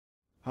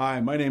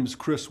Hi, my name is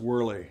Chris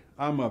Worley.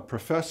 I'm a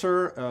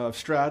professor of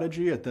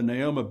strategy at the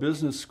NEOMA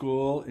Business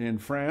School in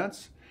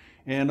France,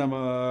 and I'm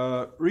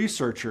a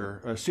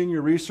researcher, a senior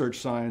research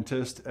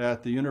scientist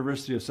at the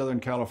University of Southern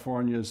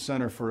California's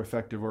Center for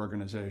Effective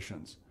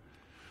Organizations.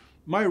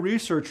 My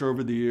research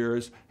over the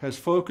years has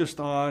focused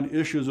on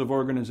issues of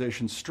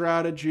organization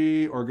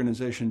strategy,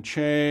 organization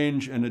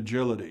change, and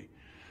agility.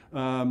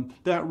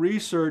 That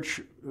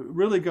research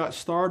really got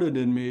started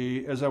in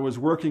me as I was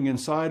working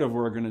inside of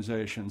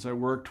organizations. I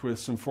worked with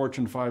some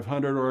Fortune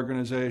 500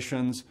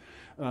 organizations,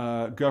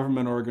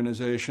 government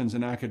organizations,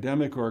 and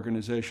academic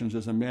organizations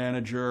as a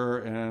manager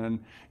and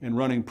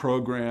running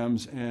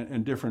programs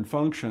and different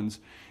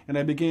functions. And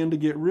I began to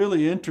get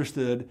really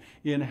interested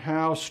in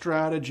how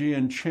strategy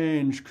and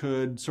change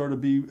could sort of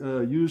be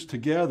used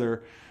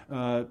together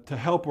to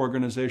help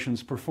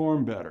organizations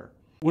perform better.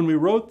 When we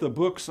wrote the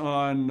books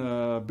on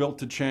Built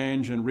to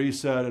Change and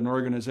Reset and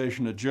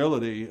Organization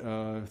Agility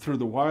through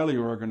the Worley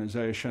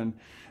organization,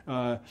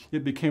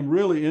 it became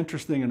really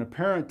interesting and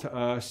apparent to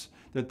us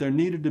that there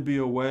needed to be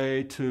a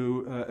way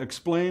to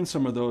explain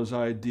some of those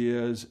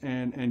ideas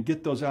and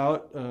get those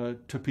out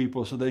to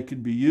people so they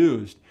could be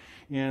used.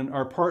 And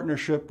our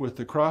partnership with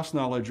the Cross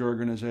Knowledge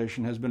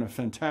organization has been a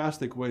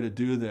fantastic way to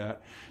do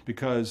that,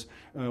 because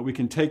we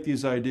can take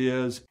these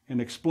ideas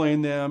and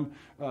explain them,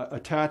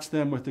 attach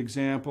them with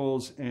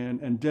examples,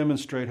 and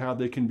demonstrate how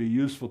they can be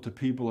useful to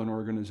people and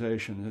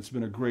organizations. It's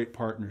been a great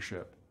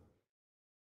partnership.